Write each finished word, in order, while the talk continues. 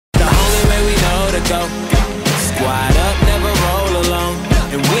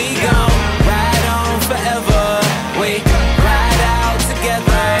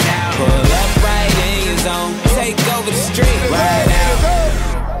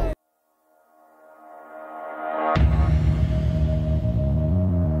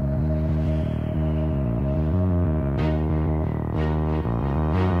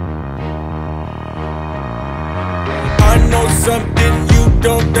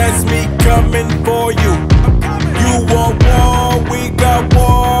that's me coming for you. You want war, we got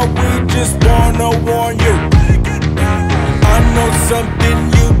war, we just wanna warn you. I know something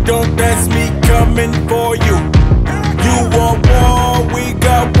you don't, that's me coming for you. You want war, we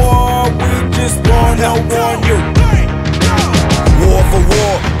got war, we just wanna warn you. War for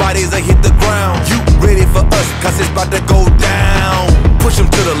war, bodies that hit the ground. You ready for us, cause it's about to go down. Push them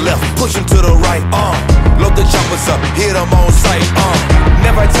to the left, push them to the right, load the choppers up, hit them on sight,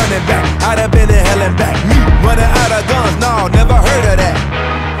 never turning back, I'd have been in hell and back. Me running out of guns, no, never heard of that.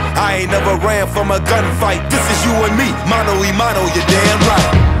 I ain't never ran from a gunfight. This is you and me, mano y mano, you're damn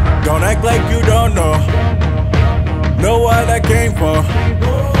right. Don't act like you don't know what I came for.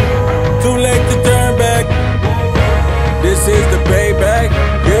 Too late to turn back. This is the payback,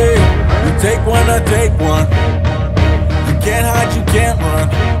 yeah. You take one, I take one. You can't hide, you can't run.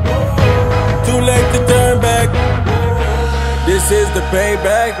 Too late to turn back. This is the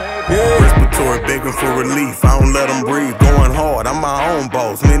payback, yeah. Respiratory begging for relief, I don't let them breathe. Going hard, I'm my own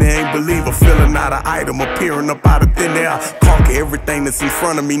boss. Many ain't believe a feeling out of item, appearing up out of thin air. Conquer everything that's in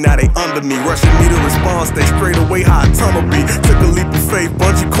front of me, now they under me. Rushing me to respond, stay straight away how a tunnel be. Took a leap of faith,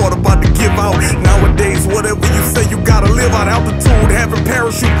 bungee cord about to give out. Nowadays, whatever you say, you gotta live out. Altitude, having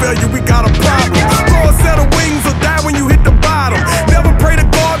parachute failure, we got a problem. Throw a set of wings or die when you hit the bottom. Never pray to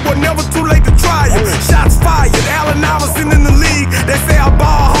God, but never too late to try you. Shots fired, Allen Iverson in the league. They say I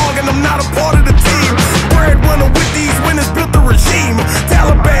ball hog and I'm not a part of the team. Breadwinner with these winners built the regime.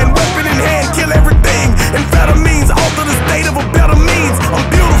 Taliban, weapon in hand, kill everything. Amphetamines, alter the state of a better means. I'm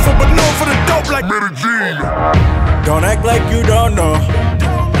beautiful but known for the dope like Medellin. Don't act like you don't know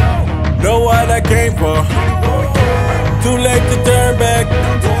what I came for. Too late to turn back.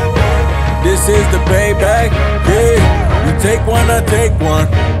 This is the payback, yeah. You take one, I take one.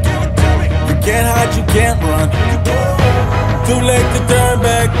 You can't hide, you can't run. Too late to turn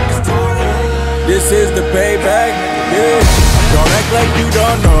back. This is the payback, yeah. Don't act like you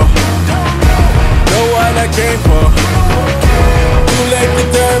don't know what I came for. Too late to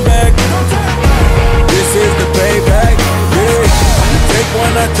turn back. This is the payback, yeah. You take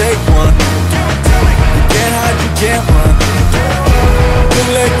one, I take one. You can't hide, you can't run. Too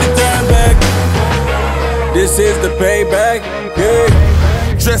late to turn back. This is the payback, yeah.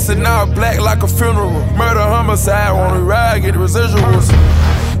 Dressing all black like a funeral. Murder, homicide, wanna ride, get the residuals.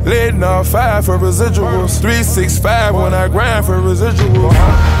 Letting off 5 for residuals. 365 when I grind for residuals.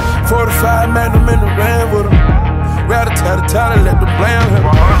 45 magnum in the van with them. Rather tell the talent, let the blame him.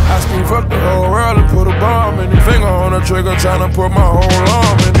 I scream fuck the whole world and put a bomb in the finger on the trigger, tryna put my whole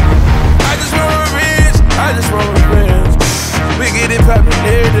arm in it. I just want revenge, I just want revenge. We get it poppin'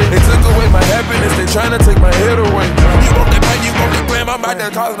 every day. They took away my happiness, they tryna take my head away. You want that money, you want that blame, I'm out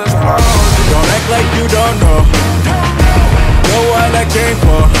there causing us harm. Don't act like you don't know what I came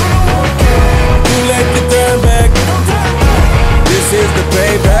for. Too late to turn back. This is the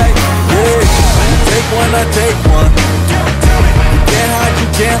payback, yeah. You take one, I take one. You can't hide, you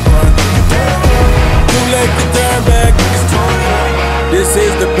can't run. Too late to turn back. This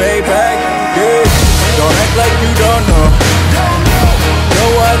is the payback, yeah. Don't act like you don't know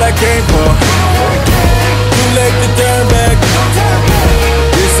what I came for. Too late to turn back.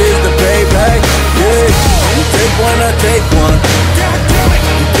 This is the payback, yeah. You take one, I take one.